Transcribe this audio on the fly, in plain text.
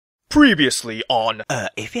Previously on...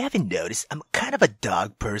 if you haven't noticed, I'm kind of a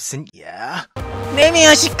dog person, yeah? Maybe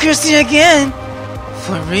I should curse you again.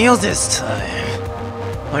 For real this time.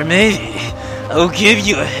 Or maybe I'll give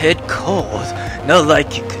you a head cold, not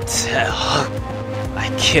like you could tell. I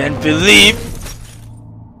can't believe...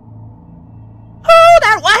 Oh,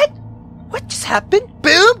 that what? What just happened?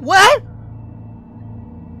 Boom? What?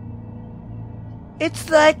 It's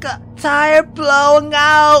like a tire blowing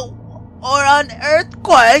out or an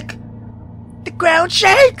earthquake. The ground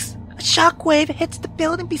shakes. A shockwave hits the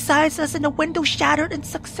building beside us and the window shattered in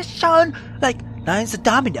succession like lines of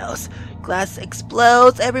dominoes. Glass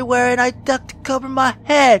explodes everywhere and I duck to cover my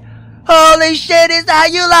head. Holy shit, is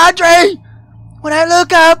that you, Laundry? When I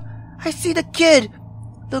look up, I see the kid,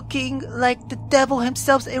 looking like the devil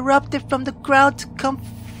himself erupted from the ground to come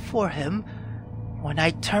for him. When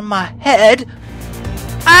I turn my head,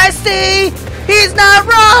 I see he's not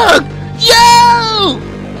wrong! Yo!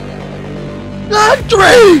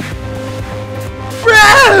 Laundry!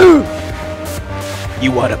 Bro!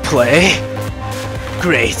 You wanna play?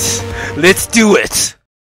 Great, let's do it!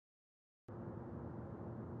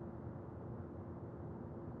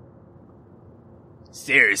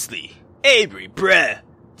 Seriously, Avery, bruh.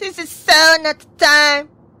 This is so not the time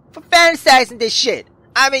for fantasizing this shit.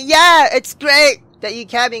 I mean, yeah, it's great that you're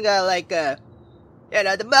having the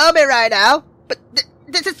moment right now. But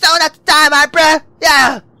this is so not the time, bruh.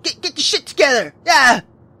 Yeah, get your shit together. Yeah.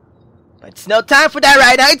 But it's no time for that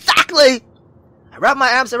right now, exactly. I wrap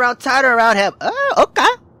my arms tighter around him. Oh, okay.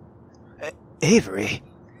 Avery,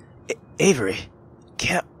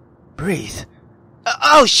 can't breathe.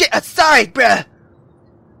 Oh shit, sorry, bruh.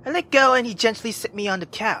 I let go and he gently set me on the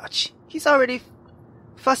couch. He's already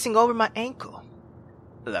fussing over my ankle.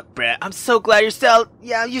 Look, bruh, I'm so glad you're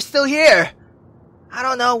still here. I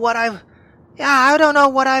don't know what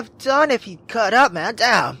I've done if you cut up, man.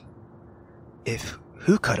 Damn. If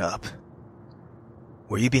who cut up?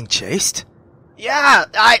 Were you being chased? Yeah,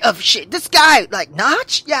 shit, this guy,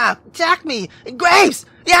 Natch? Yeah, attacked me. And Graves!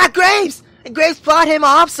 Yeah, Graves! And Graves fought him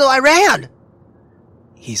off, so I ran.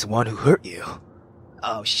 He's the one who hurt you.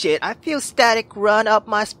 Oh shit, I feel static run up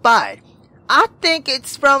my spine. I think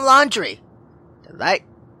it's from Laundry. The light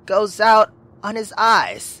goes out on his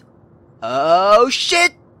eyes. Oh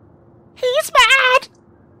shit! He's mad!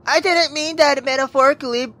 I didn't mean that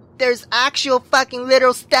metaphorically. There's actual fucking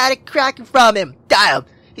literal static cracking from him. Damn!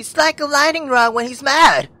 He's like a lightning rod when he's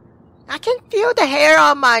mad. I can feel the hair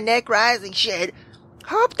on my neck rising, shit.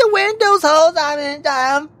 Hope the windows hold on in,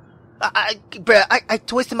 damn. I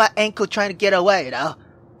twisted my ankle trying to get away, you know?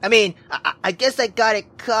 I mean, I guess I got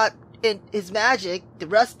it caught in his magic, the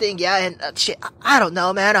rust thing, yeah, and shit, I don't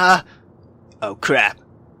know, man, Oh crap.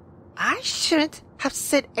 I shouldn't have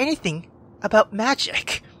said anything about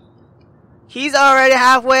magic. He's already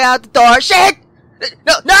halfway out the door. Shit!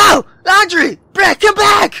 No! Laundry! Brett, come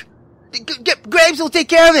back! Graves will take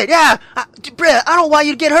care of it, yeah! Brett, I don't want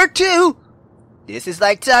you to get hurt too! This is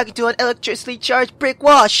like talking to an electrically charged brick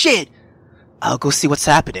wall, shit! I'll go see what's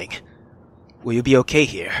happening. Will you be okay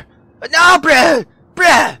here? No,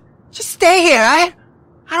 Brett! Just stay here, alright?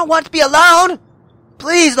 I don't want to be alone!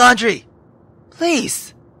 Please, Laundry!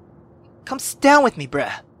 Please! Come sit down with me,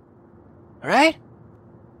 Brett. Alright?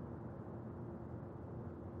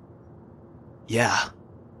 Yeah,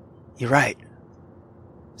 you're right.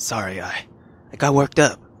 Sorry, I got worked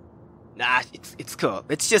up. Nah, it's cool.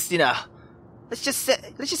 Let's just, let's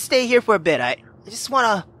just stay here for a bit, alright? I just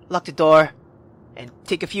wanna lock the door and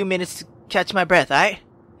take a few minutes to catch my breath, alright?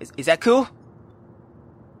 Is that cool?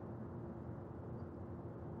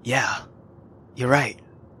 Yeah, you're right.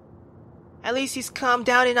 At least he's calmed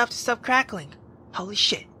down enough to stop crackling. Holy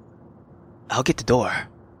shit. I'll get the door.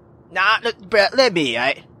 Nah, look, Brett, let me,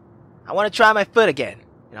 alright? I want to try my foot again. You know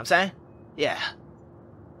what I'm saying? Yeah.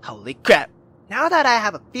 Holy crap. Now that I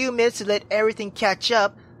have a few minutes to let everything catch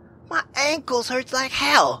up, my ankles hurt like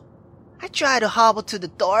hell. I tried to hobble to the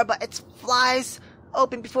door, but it flies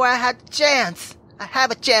open before I had the chance. I have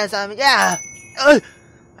a chance, yeah. I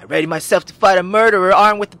ready myself to fight a murderer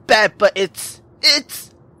armed with a bat, but it's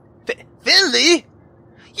Finley?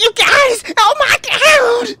 You guys! Oh my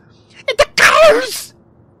god! It's a curse!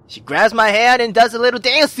 She grabs my hand and does a little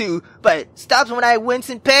dance too, but stops when I wince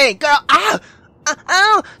in pain. Girl,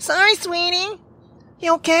 ow! Sorry, sweetie.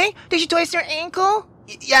 You okay? Did you twist your ankle?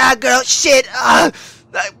 Yeah, girl, shit.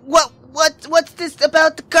 What's this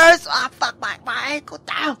about the curse? Fuck my ankle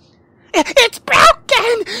down. It's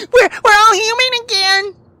broken! We're all human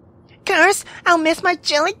again! Curse, I'll miss my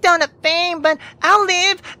jelly donut fame, but I'll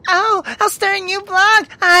live. I'll start a new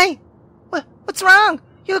vlog. What's wrong?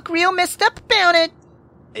 You look real messed up about it.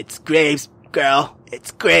 It's Graves, girl.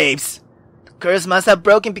 It's Graves. The curse must have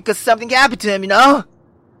broken because something happened to him, you know?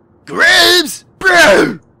 Graves?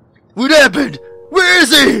 Bruh! What happened? Where is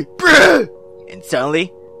he? Bruh! And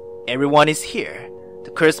suddenly, everyone is here.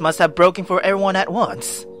 The curse must have broken for everyone at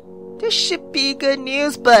once. This should be good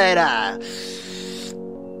news, but,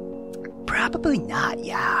 probably not,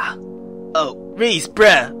 yeah. Oh, Reese,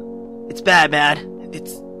 bruh. It's bad, man.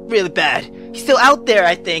 It's really bad. He's still out there,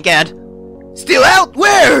 I think, and... Still out?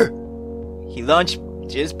 Where? He launched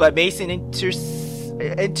just but Mason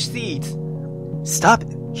intercedes. Stop.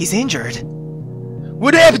 He's injured.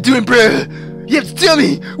 What happened to him, bruh? You have to tell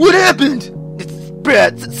me. What happened?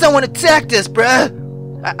 Bruh, someone attacked us, bruh.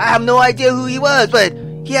 I have no idea who he was, but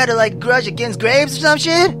he had a, grudge against Graves or some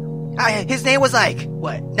shit. His name was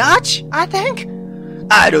what, Natch, I think?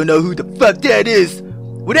 I don't know who the fuck that is.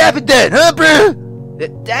 What happened then, huh, bruh?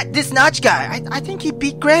 This Natch guy, I think he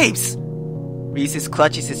beat Graves. Reese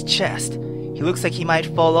clutches his chest. He looks like he might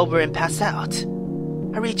fall over and pass out.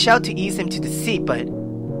 I reach out to ease him to the seat, but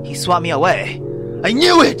he swat me away. I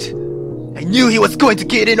knew it! I knew he was going to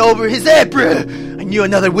get in over his head, bruh! I knew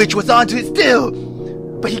another witch was onto his tail!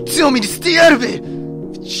 But he told me to stay out of it!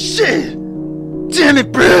 Shit! Damn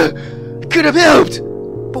it, bruh! I could have helped!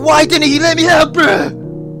 But why didn't he let me help, bruh?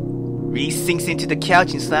 Reese sinks into the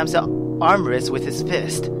couch and slams the armrest with his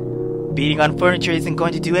fist. Beating on furniture isn't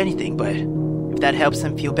going to do anything, but if that helps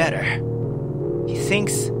him feel better. He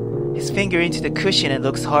sinks his finger into the cushion and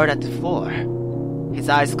looks hard at the floor. His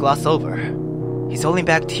eyes gloss over. He's holding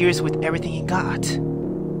back tears with everything he got.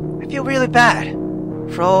 I feel really bad.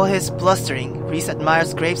 For all his blustering, Reese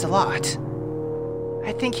admires Graves a lot.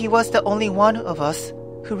 I think he was the only one of us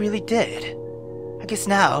who really did. I guess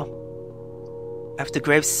now, after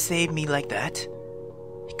Graves saved me like that,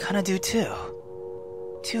 he kinda do too.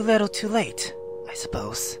 Too little too late, I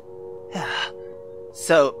suppose. Yeah.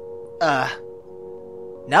 So,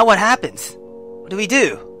 now what happens? What do we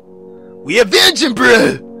do? We avenge him,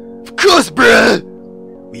 bruh! Of course, bruh!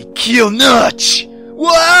 We kill Natch!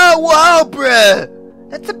 Wow, bruh!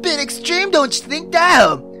 That's a bit extreme, don't you think,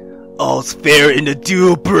 damn? All's fair in the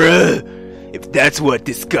duel, bruh! If that's what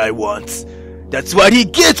this guy wants, that's what he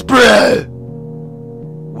gets, bruh!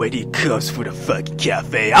 When he comes for the fucking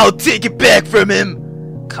cafe, I'll take it back from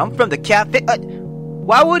him! Come from the cafe?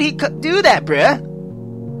 Why would he do that, bruh?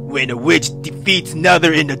 When a witch defeats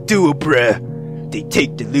another in a duel, bruh, they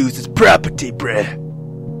take the loser's property, bruh.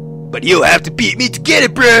 But you'll have to beat me to get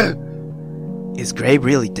it, bruh! Is Graves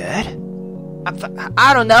really dead?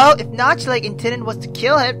 I don't know. If Natch intended was to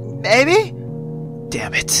kill him, maybe?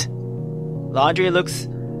 Damn it. Laundry looks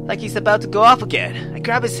like he's about to go off again. I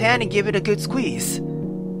grab his hand and give it a good squeeze.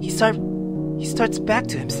 He starts back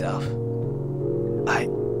to himself.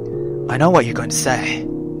 I know what you're going to say.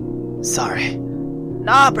 Sorry.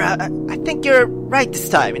 Nah, bro. I think you're right this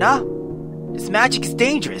time, you know? This magic is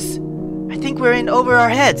dangerous. I think we're in over our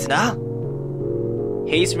heads, now.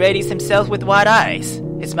 Hayes readies himself with wide eyes,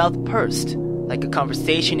 his mouth pursed, like a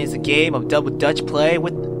conversation is a game of double Dutch play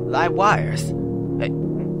with live wires.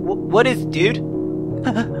 What is, dude?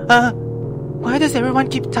 Why does everyone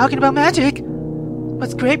keep talking about magic?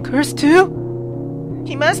 Was Graves cursed too?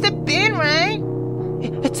 He must have been, right?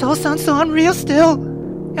 It all sounds so unreal still.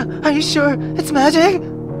 Are you sure it's magic?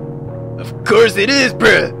 Of course it is,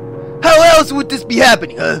 bruh! How else would this be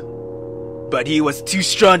happening, huh? But he was too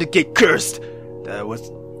strong to get cursed.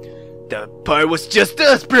 The part was just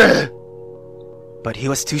us, bruh! But he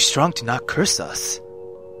was too strong to not curse us.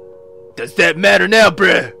 Does that matter now,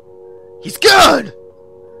 bruh? He's gone!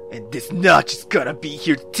 And this Natch is gonna be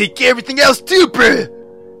here to take everything else too, bruh!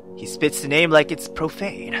 He spits the name like it's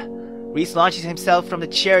profane. Reese launches himself from the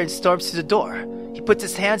chair and storms to the door. He puts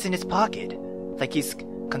his hands in his pocket, like he's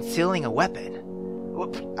concealing a weapon.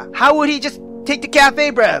 How would he just take the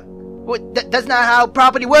cafe, bruh? That's not how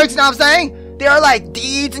property works, you know what I'm saying? There are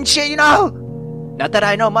deeds and shit, you know? Not that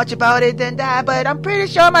I know much about it than that, but I'm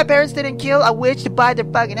pretty sure my parents didn't kill a witch to buy their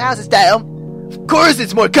fucking houses, damn. Of course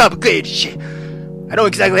it's more complicated shit. I don't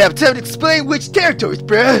exactly have time to explain which territories,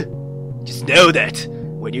 bruh. Just know that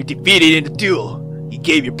when you're defeated in the duel, you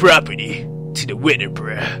gave your property to the winner,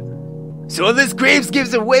 bruh. So unless Graves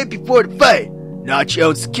gives it away before the fight, Natch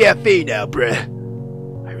owns the cafe now, bruh.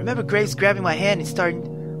 I remember Graves grabbing my hand and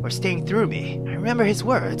staring through me. I remember his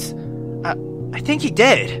words. I think he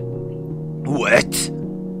did. What?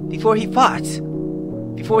 Before he fought.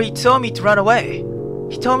 Before he told me to run away.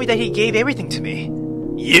 He told me that he gave everything to me.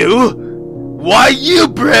 You? Why you,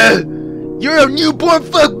 bruh? You're a newborn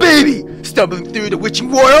fuck baby, stumbling through the witching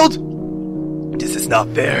world? This is not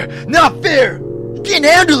fair. Not fair! You can't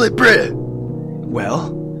handle it, bruh!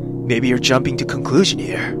 Well, maybe you're jumping to conclusion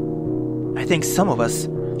here. I think some of us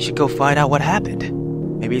should go find out what happened.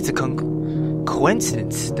 Maybe it's a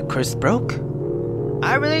coincidence the curse broke.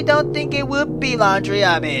 I really don't think it would be, Laundry.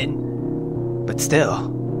 I mean, but still,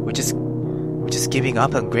 we're just giving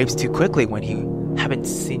up on Grapes too quickly when you haven't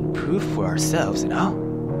seen proof for ourselves, you know?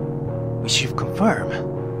 We should confirm.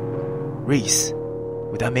 Reese,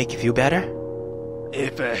 would that make you feel better?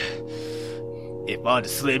 If on the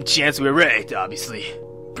slim chance we're right, obviously,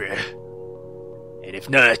 bruh. And if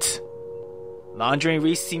not, Laundry and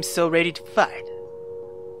Reese seem so ready to fight.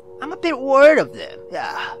 I'm a bit worried of them,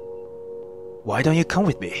 yeah. Why don't you come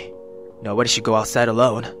with me? Nobody should go outside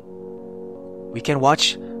alone. We can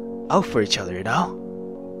watch out for each other, you know?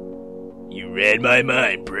 You read my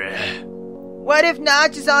mind, bruh. What if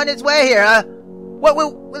Natch is on his way here, huh? What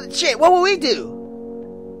will we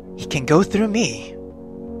do? He can go through me.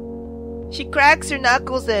 She cracks her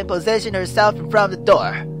knuckles and positions herself in front of the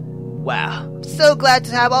door. Wow, I'm so glad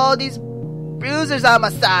to have all these bruisers on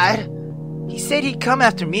my side. He said he'd come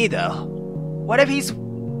after me, though. What if he's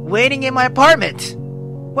waiting in my apartment?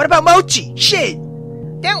 What about Mochi? Shit!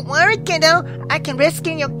 Don't worry, kiddo. I can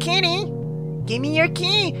rescue your kitty. Give me your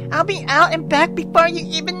key. I'll be out and back before you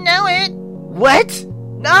even know it. What?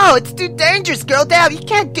 No, it's too dangerous, girl. Damn, you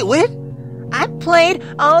can't do it. I played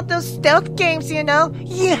all those stealth games, you know.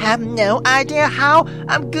 You have no idea how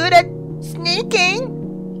I'm good at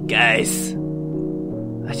sneaking. Guys,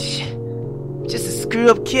 just a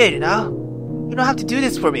screw-up kid, you know? You don't have to do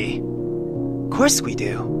this for me. Of course we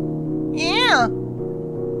do. Yeah.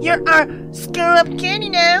 You're our screw-up kid, you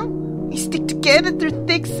know? We stick together through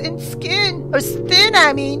thick and skin. Or thin,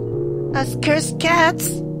 I mean. Us cursed cats.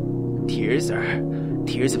 Tears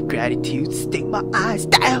of gratitude sting my eyes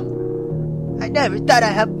down. I never thought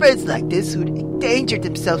I'd have friends like this who'd endanger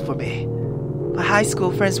themselves for me. My high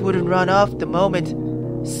school friends wouldn't run off the moment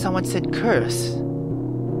someone said curse.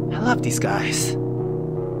 I love these guys.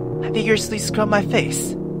 I vigorously scrub my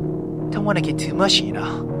face. Don't want to get too mushy, you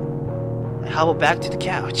know. I hobble back to the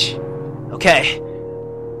couch. Okay,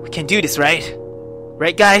 we can do this, right?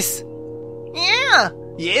 Right, guys? Yeah!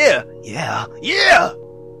 Yeah!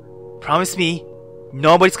 Promise me,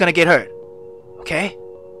 nobody's gonna get hurt. Okay?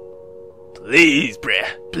 Please, bruh.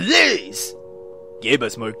 Please! Give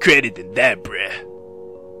us more credit than that, bruh.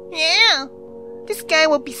 Yeah! This guy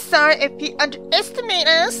will be sorry if he underestimates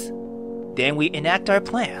us. Then we enact our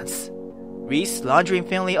plans. Reese, Laundry, and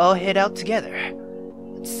family all head out together.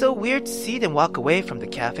 It's so weird to see them walk away from the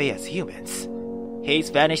cafe as humans. Hayes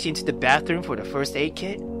vanished into the bathroom for the first aid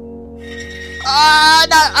kit. Oh,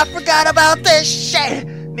 no, I forgot about this shit!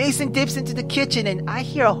 Mason dips into the kitchen and I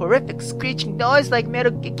hear a horrific screeching noise like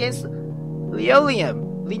metal against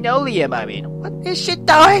linoleum, I mean. What is she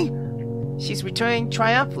doing? She's returning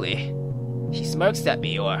triumphantly. She smirks at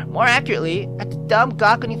me, or more accurately, at the dumb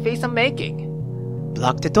gawking face I'm making.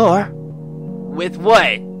 Block the door. With what?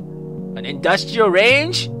 An industrial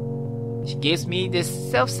range? She gives me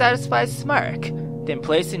this self-satisfied smirk, then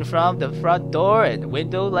places it in front of the front door and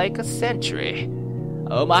window like a sentry.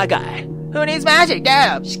 Oh my god. Who needs magic?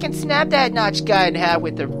 Damn! She can snap that Natch guy in half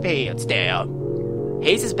with her fans. Damn!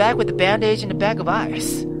 Hayes is back with the bandage and a bag of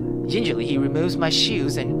ice. Gingerly, he removes my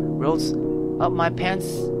shoes and rolls up my pants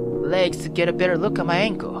legs to get a better look at my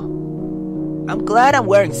ankle. I'm glad I'm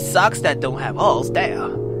wearing socks that don't have holes.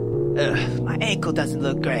 Damn. Ugh, my ankle doesn't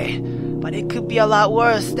look great, but it could be a lot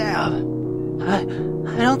worse. Damn.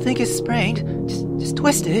 I don't think it's sprained. Just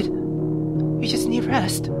twisted. You just need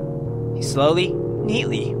rest. He slowly,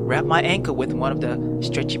 neatly wrapped my ankle with one of the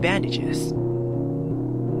stretchy bandages.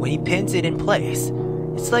 When he pins it in place,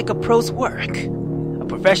 it's like a pro's work. A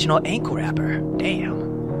professional ankle wrapper.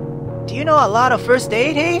 Damn. Do you know a lot of first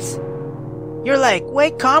aid, Hayes? You're like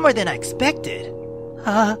way calmer than I expected.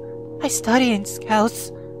 I study in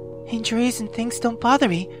Scouts. Injuries and things don't bother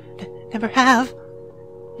me. Never have.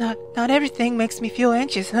 Not everything makes me feel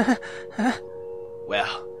anxious.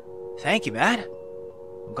 Well, thank you, man.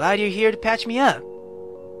 I'm glad you're here to patch me up.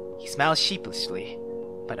 He smiles sheepishly,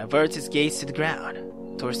 but averts his gaze to the ground,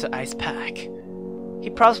 towards the ice pack. He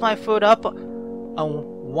props my foot up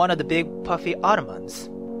on one of the big puffy ottomans,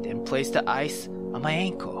 then places the ice on my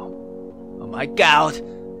ankle. Oh my god,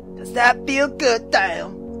 does that feel good,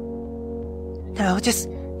 damn? Now just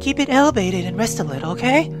keep it elevated and rest a little,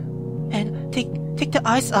 okay? And take the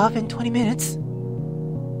ice off in 20 minutes.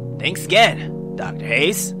 Thanks again, Dr.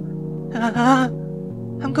 Hayes.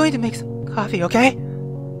 I'm going to make some coffee, okay?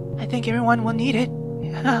 I think everyone will need it.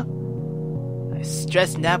 Yeah. I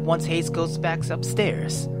stress nap once Hayes goes back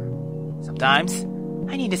upstairs. Sometimes,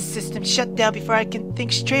 I need a system shut down before I can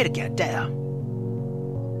think straight again, damn.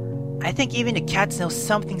 I think even the cats know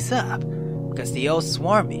something's up, because they all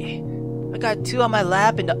swarm me. I got 2 on my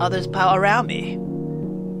lap and the others pile around me.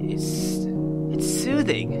 It's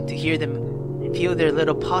soothing to hear them and feel their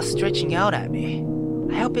little paws stretching out at me.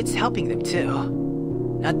 I hope it's helping them too.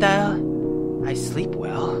 Not that I sleep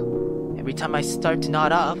well. Every time I start to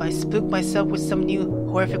nod off, I spook myself with some new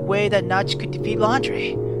horrific way that Natch could defeat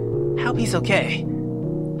Laundry. I hope he's okay.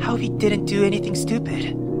 I hope he didn't do anything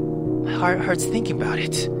stupid. My heart hurts thinking about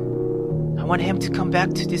it. I want him to come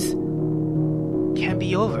back to this can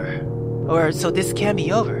be over. Or so this can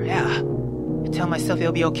be over, yeah. I tell myself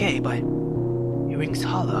it'll be okay, but it rings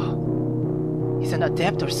hollow. He's an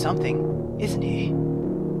adept or something, isn't he?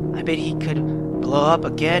 I bet he could blow up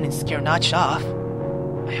again and scare Natch off.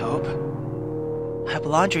 I hope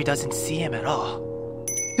Laundry doesn't see him at all.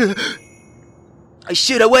 I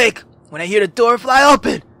shoot awake when I hear the door fly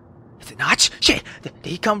open. Is it Natch? Shit, did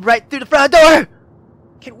he come right through the front door?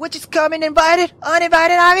 Can witches come in uninvited,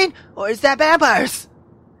 I mean? Or is that vampires?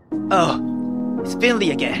 Oh, it's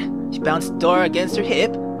Finley again. She bounced the door against her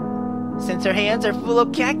hip, since her hands are full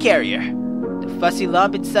of cat carrier. The fussy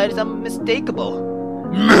lump inside is unmistakable.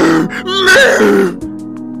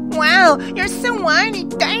 Wow, you're so whiny,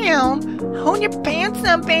 damn. Hold your pants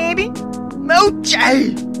up, baby.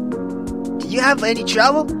 Mochi! Do you have any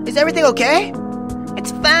trouble? Is everything okay?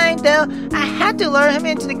 It's fine, though. I had to lure him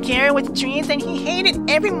into the carrier with trees, and he hated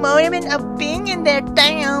every moment of being in there,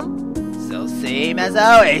 damn. So same as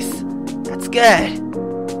always. That's good.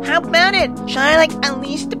 How about it? Shall I,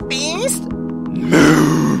 unleash the beast?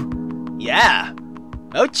 Yeah.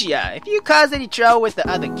 Mochia, if you cause any trouble with the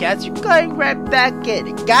other cats, you're going right back in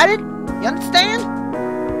it. Got it? You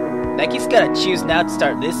understand? Becky's gonna choose now to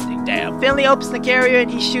start listening. Damn. Finley opens the carrier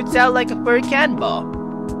and he shoots out like a furry cannonball.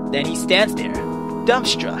 Then he stands there,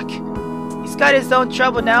 dumbstruck. He's got his own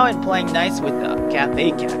trouble now and playing nice with the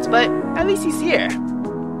cafe cats, but at least he's here.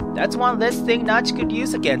 That's one less thing Natch could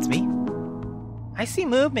use against me. I see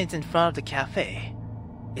movement in front of the cafe.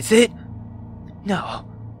 Is it? No.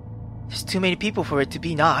 There's too many people for it to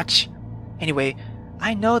be Natch. Anyway,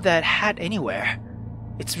 I know that hat anywhere.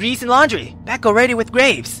 It's Reese and Laundry, back already with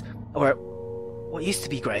Graves. Or what used to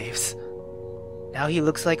be Graves. Now he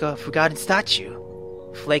looks like a forgotten statue,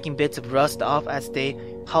 flaking bits of rust off as they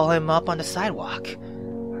haul him up on the sidewalk.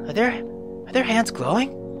 Are their hands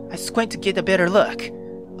glowing? I squint to get a better look.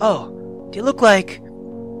 Oh, they look like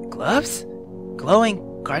gloves?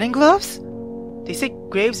 Glowing garden gloves? They say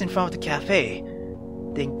Graves in front of the cafe.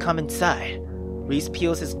 Then come inside. Reese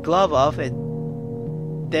peels his glove off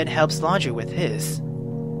and then helps Laundry with his.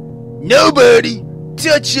 Nobody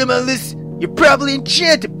touch him unless you're probably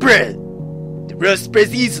enchanted, bruh. The rust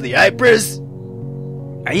spreads easily, bruh.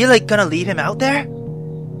 Are you gonna leave him out there?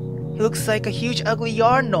 He looks like a huge ugly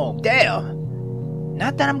yarn gnome. Damn.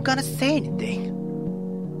 Not that I'm gonna say anything.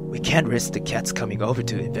 We can't risk the cats coming over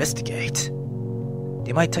to investigate.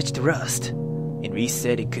 They might touch the rust, and Reese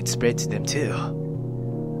said it could spread to them too.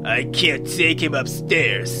 I can't take him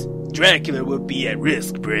upstairs. Dracula would be at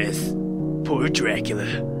risk, bruh. Poor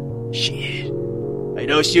Dracula. Shit. I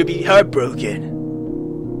know she'll be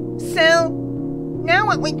heartbroken. So, now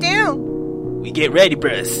what we do? We get ready,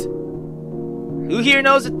 bruh. Who here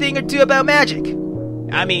knows a thing or two about magic?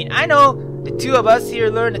 I mean, I know the two of us here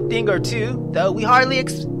learn a thing or two, though we hardly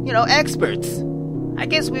experts. I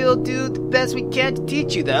guess we'll do the best we can to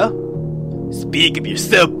teach you, though. Speak of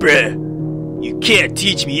yourself, bruh. You can't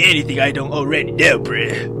teach me anything I don't already know,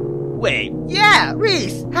 bruh. Wait. Yeah,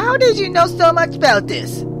 Reese, how did you know so much about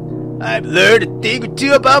this? I've learned a thing or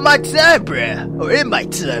two about my time, bruh. Or in my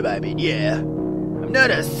time, I mean, yeah. I'm not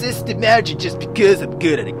an assistant manager just because I'm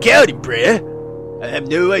good at accounting, bruh. I have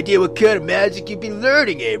no idea what kind of magic you've been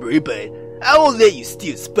learning, Avery, but I won't let you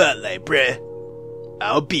steal the spotlight, bruh.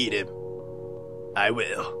 I'll beat him. I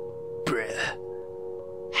will, bruh.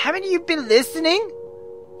 Haven't you been listening?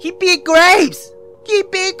 He beat Graves!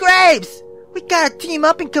 We gotta team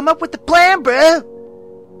up and come up with a plan, bruh.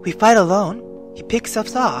 We fight alone. He picks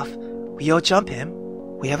us off. We all jump him.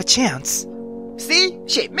 We have a chance. See?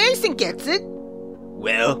 Shit, Mason gets it.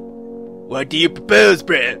 Well, what do you propose,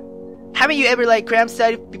 bruh? Haven't you ever cram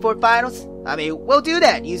study before finals? I mean, we'll do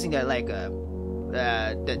that using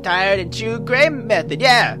the tired and true gray method,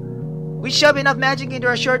 yeah. We shove enough magic into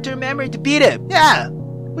our short-term memory to beat him, yeah.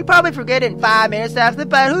 We probably forget it in 5 minutes after,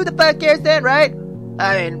 but who the fuck cares then, right?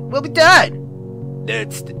 I mean, we'll be done.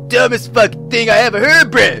 That's the dumbest fucking thing I ever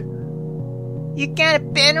heard, bruh. You got a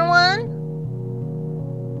better one?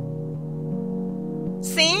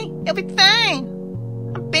 See? It'll be fine.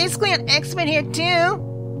 I'm basically an expert here,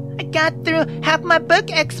 too. I got through half my book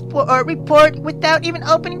report without even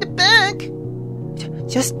opening the book.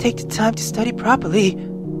 Just take the time to study properly.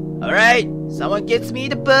 Alright, Someone gets me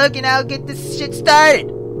the book and I'll get this shit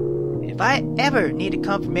started. If I ever need a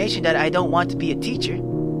confirmation that I don't want to be a teacher,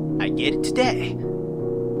 I get it today.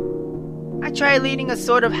 I tried leading a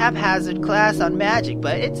sort of haphazard class on magic,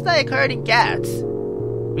 but it's like herding cats.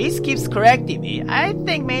 Reese keeps correcting me. I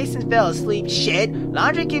think Mason fell asleep. Shit.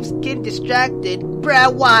 Laundry keeps getting distracted.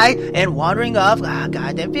 Bruh, why? And wandering off. Ah,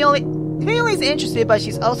 goddamn. Fiona's interested, but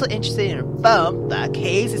she's also interested in her phone. Fuck,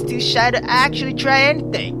 Hayes is too shy to actually try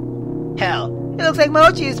anything. Hell, it looks like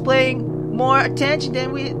Mochi is paying more attention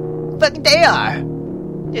than they are.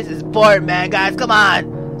 This is boring, man, guys. Come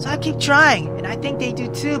on. So I keep trying, and I think they do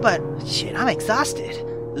too, but shit, I'm exhausted.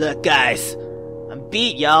 Look, guys, I'm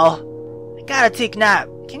beat, y'all. I gotta take a nap.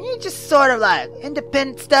 Can you just sort of like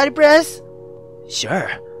independent study, bros? Sure.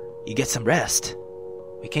 You get some rest.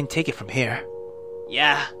 We can take it from here.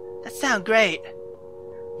 Yeah, that sounds great.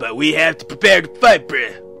 But we have to prepare to fight,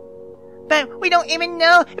 bruh. But we don't even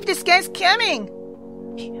know if this guy's coming.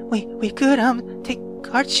 We could take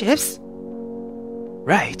guard shifts.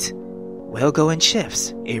 Right. We'll go in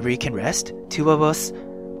shifts. Avery can rest, 2 of us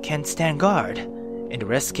can stand guard, and the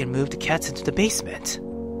rest can move the cats into the basement.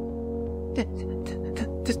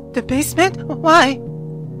 The basement? Why?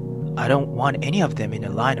 I don't want any of them in a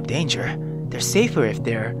line of danger. They're safer if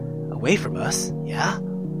they're away from us, yeah?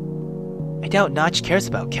 I doubt Natch cares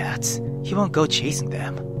about cats. He won't go chasing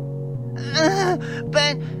them.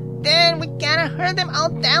 But then we gotta herd them all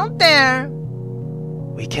down there.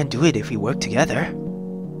 We can do it if we work together.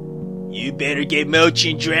 You better get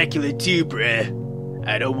Mochi and Dracula too, bruh.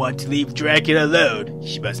 I don't want to leave Dracula alone.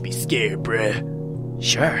 She must be scared, bruh.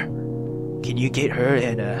 Sure. Can you get her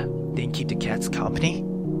and then keep the cats company?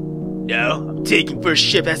 No, I'm taking first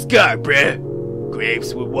shift as guard, bruh.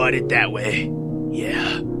 Graves would want it that way.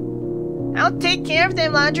 Yeah. I'll take care of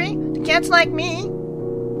them, Laundry. The cats like me.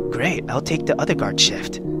 Great, I'll take the other guard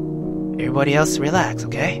shift. Everybody else relax,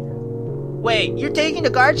 okay? Wait, you're taking the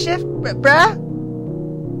guard shift, bruh?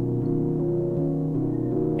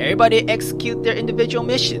 Everybody execute their individual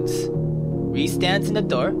missions. Reese stands in the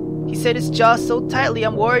door. He set his jaw so tightly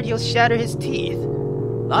I'm worried he'll shatter his teeth.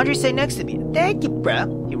 Laundry stay next to me. Thank you,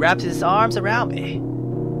 bruh. He wraps his arms around me.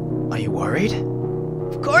 Are you worried?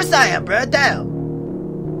 Of course I am, bruh.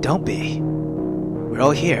 Damn. Don't be. We're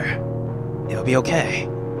all here. It'll be okay.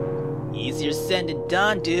 Easier said than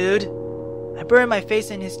done, dude. I burn my face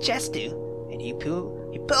in his chest, dude. And he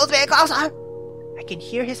pulls me closer. I can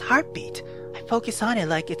hear his heartbeat. I focus on it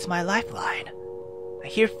like it's my lifeline. I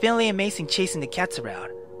hear Finley and Mason chasing the cats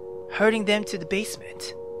around, herding them to the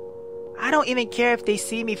basement. I don't even care if they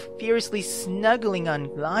see me furiously snuggling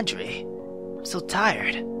on Laundry. I'm so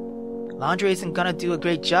tired. Laundry isn't gonna do a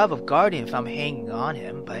great job of guarding if I'm hanging on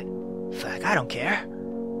him, but fuck, I don't care.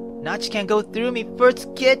 Natch can go through me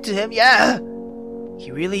first, get to him, yeah!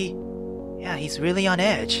 He's really on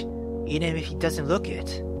edge, even if he doesn't look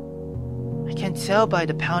it. I can tell by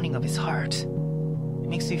the pounding of his heart. It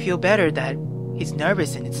makes me feel better that he's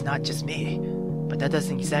nervous and it's not just me, but that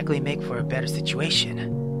doesn't exactly make for a better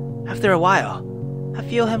situation. After a while, I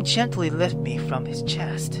feel him gently lift me from his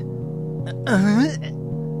chest.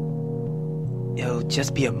 It'll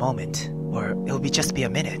just be a moment, or it'll just be a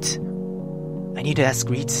minute. I need to ask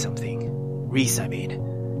Reese something.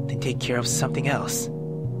 Then take care of something else.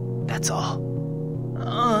 That's all.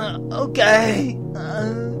 Okay.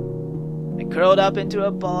 I curled up into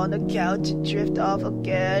a ball on the couch and drift off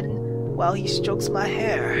again while he strokes my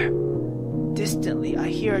hair. Distantly, I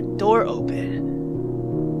hear a door open.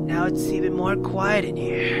 Now it's even more quiet in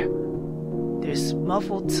here. There's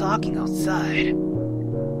muffled talking outside.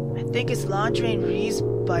 I think it's Laundry and Reese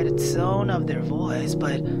by the tone of their voice,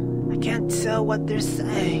 but I can't tell what they're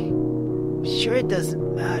saying. I'm sure it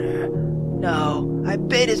doesn't matter. No, I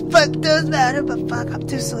bet as fuck does matter, but fuck, I'm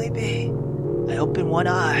too sleepy. I open one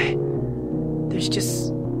eye. There's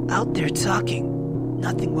just out there talking.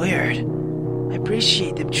 Nothing weird. I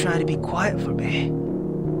appreciate them trying to be quiet for me.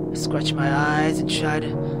 I scratch my eyes and try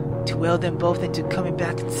to will them both into coming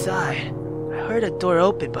back inside. I heard a door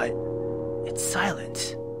open, but it's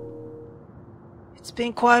silent. It's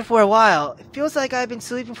been quiet for a while. It feels like I've been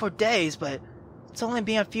sleeping for days, but it's only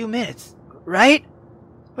been a few minutes, right?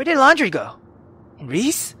 Where did Laundry go? And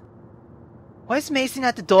Reese? Why is Mason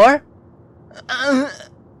at the door?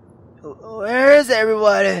 Where is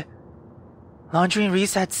everybody? Laundry and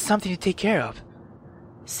Reese had something to take care of.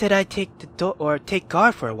 Said I'd take the door or take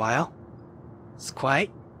guard for a while. It's quiet,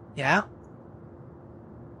 yeah?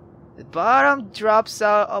 The bottom drops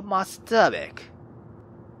out of my stomach.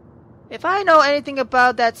 If I know anything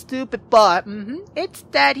about that stupid boy, it's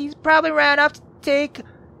that he's probably ran off to take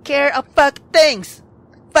care of fucking things.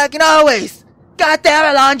 Fucking always.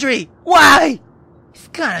 Goddamn it, Laundry. Why? He's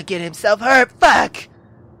gonna get himself hurt. Fuck!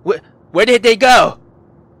 Where did they go?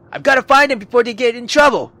 I've got to find them before they get in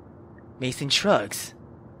trouble. Mason shrugs.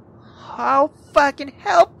 How fucking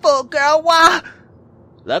helpful, girl. Why?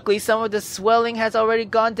 Luckily, some of the swelling has already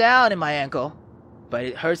gone down in my ankle, but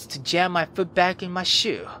it hurts to jam my foot back in my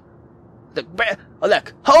shoe.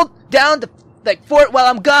 Look, hold down the fort while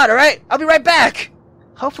I'm gone, alright? I'll be right back.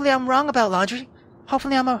 Hopefully I'm wrong about laundry.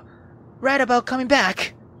 Hopefully I'm right about coming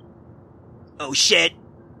back. Oh shit.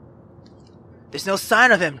 There's no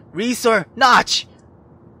sign of him, Reese or Natch.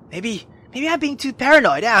 Maybe I'm being too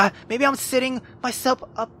paranoid. Maybe I'm setting myself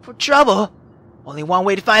up for trouble. Only one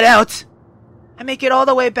way to find out. I make it all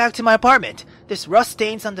the way back to my apartment. There's rust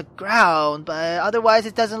stains on the ground, but otherwise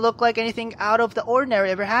it doesn't look like anything out of the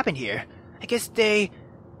ordinary ever happened here. I guess they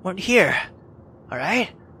weren't here.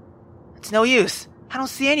 Alright? It's no use. I don't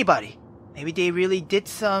see anybody. Maybe they really did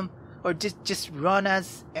or just run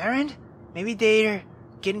as errand? Maybe they're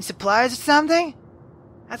getting supplies or something?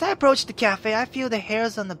 As I approach the cafe, I feel the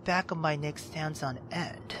hairs on the back of my neck stands on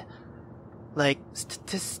end. Like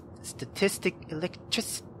statistic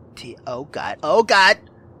electricity. Oh god.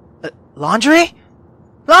 Laundry?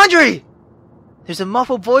 Laundry! There's a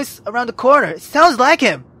muffled voice around the corner. It sounds like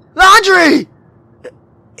him. Laundry!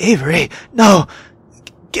 Avery, no.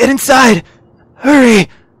 Get inside. Hurry.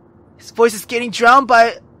 His voice is getting drowned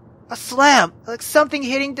by a slam, like something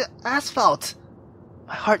hitting the asphalt.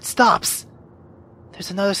 My heart stops.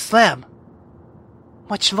 There's another slam.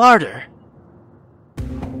 Much louder.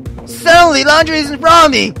 Suddenly, Laundry is in front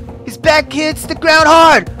of me. His back hits the ground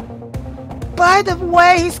hard. By the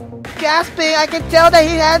way he's gasping, I can tell that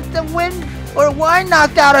he had the wind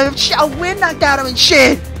knocked out of him. Wind knocked out of him and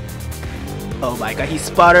shit. Oh my god, he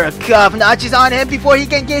spotted a cuff. Natch is on him before he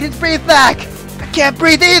can get his breath back. I can't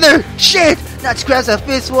breathe either. Shit. Natch grabs a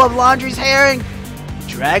fistful of Laundry's hair and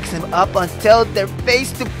drags him up until they're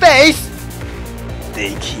face to face.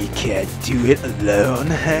 Think he can't do it alone,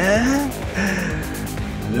 huh?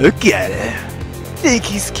 Look at him. Think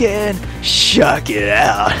he can shock it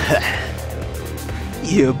out.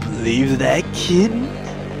 You believe that, kitten?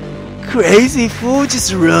 Crazy fool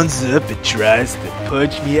just runs up and tries to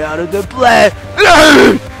punch me out of the black.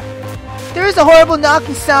 There is a horrible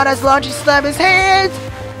knocking sound as Laundry slams his hands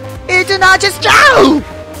into Natch's jaw.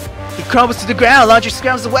 He crumbles to the ground. Laundry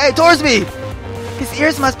scrambles away towards me. His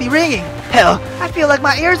ears must be ringing. Hell, I feel like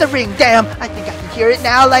my ears are ringing. Damn, I think I can hear it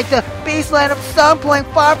now, like the bass line of a song playing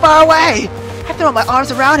far, far away. I throw my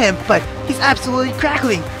arms around him, but he's absolutely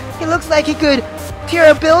crackling. He looks like he could tear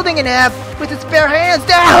a building in half with his bare hands.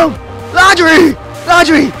 Down! Laundry!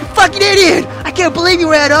 Laundry! You fucking idiot! I can't believe you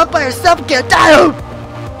ran up by yourself again. Down!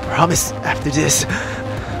 Promise after this,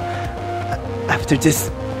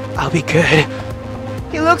 I'll be good.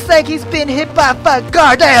 He looks like he's been hit by a fucking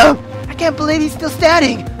car. Damn! I can't believe he's still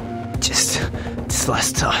standing. Just this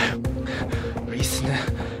last time. Reese,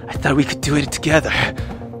 I thought we could do it together.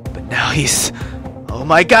 But now he's... Oh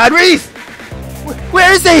my god, Reese!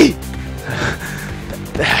 Where is he?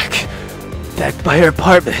 Back by her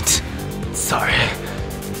apartment. Sorry,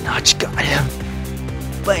 Natch got him.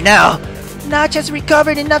 By now, Natch has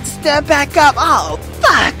recovered enough to stand back up. Oh,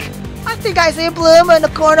 fuck! I think I see a bloom on the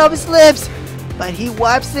corner of his lips, but he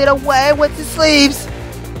wipes it away with his sleeves.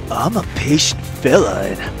 I'm a patient fella,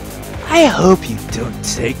 and I hope you don't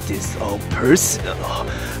take this all personal.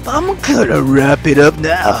 I'm gonna wrap it up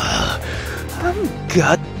now. I've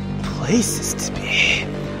got places to be,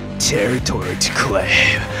 territory to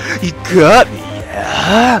claim. You got me,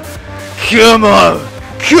 yeah? Come on,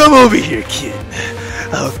 come over here, kid.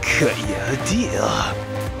 I'll cut you a deal.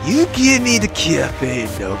 You give me the cafe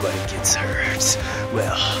and nobody gets hurt.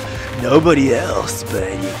 Well, nobody else,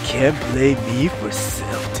 but you can't blame me for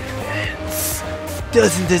self-defense.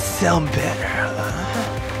 Doesn't this sound better,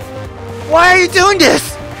 huh? Why are you doing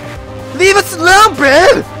this? Leave us alone,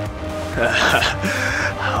 bro!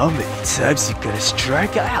 How many times you gonna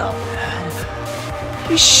strike out,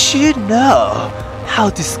 man? You should know how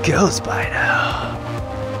this goes by now.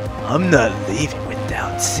 I'm not leaving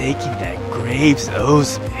without taking that Graves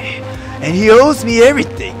owes me. And he owes me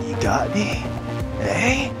everything, you got me?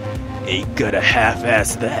 Eh? Ain't gonna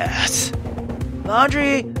half-ass that.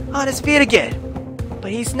 Laundry on his feet again.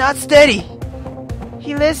 But he's not steady.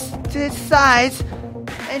 He lifts to his sides,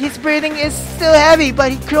 and his breathing is still heavy,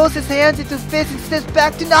 but he curls his hands into fists and steps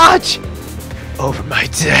back to Natch. Over my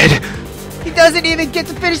dead. He doesn't even get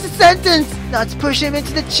to finish the sentence. Natch pushes him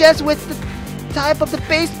into the chest with the tip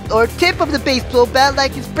of the baseball bat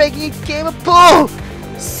like he's breaking a game of pool.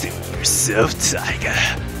 Suit yourself, Tiger.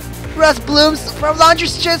 Rust blooms from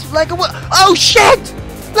Laundry's chest like a oh shit!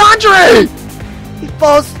 Laundry! He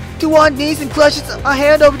falls to one knees and clutches a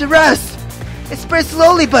hand over the rest. It spreads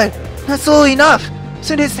slowly, but not slowly enough.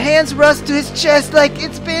 Soon his hands rush to his chest like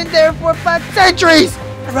it's been there for 5 centuries.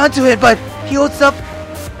 I run to it, but he holds up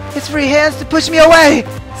his free hands to push me away.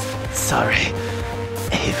 Sorry,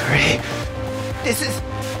 Avery. This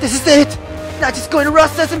is it. Not just going to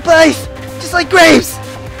rust us in place, just like grapes.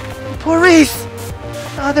 And poor Reese.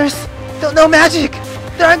 Others don't know magic.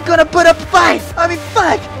 They aren't gonna put up a fight. I mean,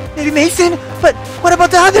 fuck. Maybe Mason, but what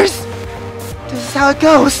about the others? This is how it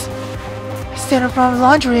goes. I stand in front of the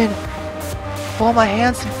laundry and ball my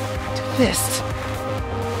hands to fists.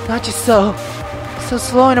 Not just so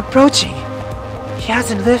slow in approaching. He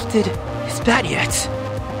hasn't lifted his bat yet.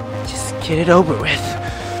 Just get it over with.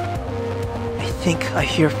 I think I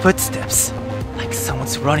hear footsteps, like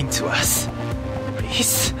someone's running to us.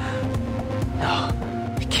 Reese? No,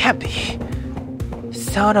 it can't be. The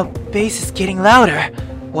sound of bass is getting louder.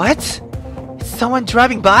 What? Is someone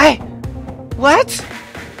driving by? What?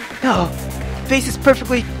 No, the bass is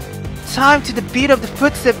perfectly timed to the beat of the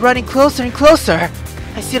footstep running closer and closer.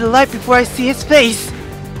 I see the light before I see his face.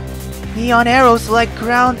 Neon arrows like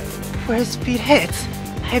ground where his feet hit.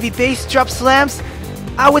 Heavy bass drop slams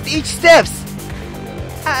out with each steps.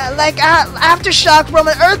 Like aftershock from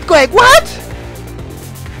an earthquake. What?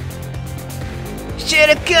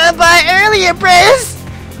 Should've come by earlier, Briz.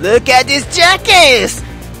 Look at this jackass.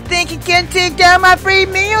 Think he can take down my free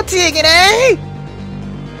meal ticket, eh?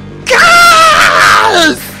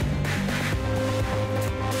 Gosh!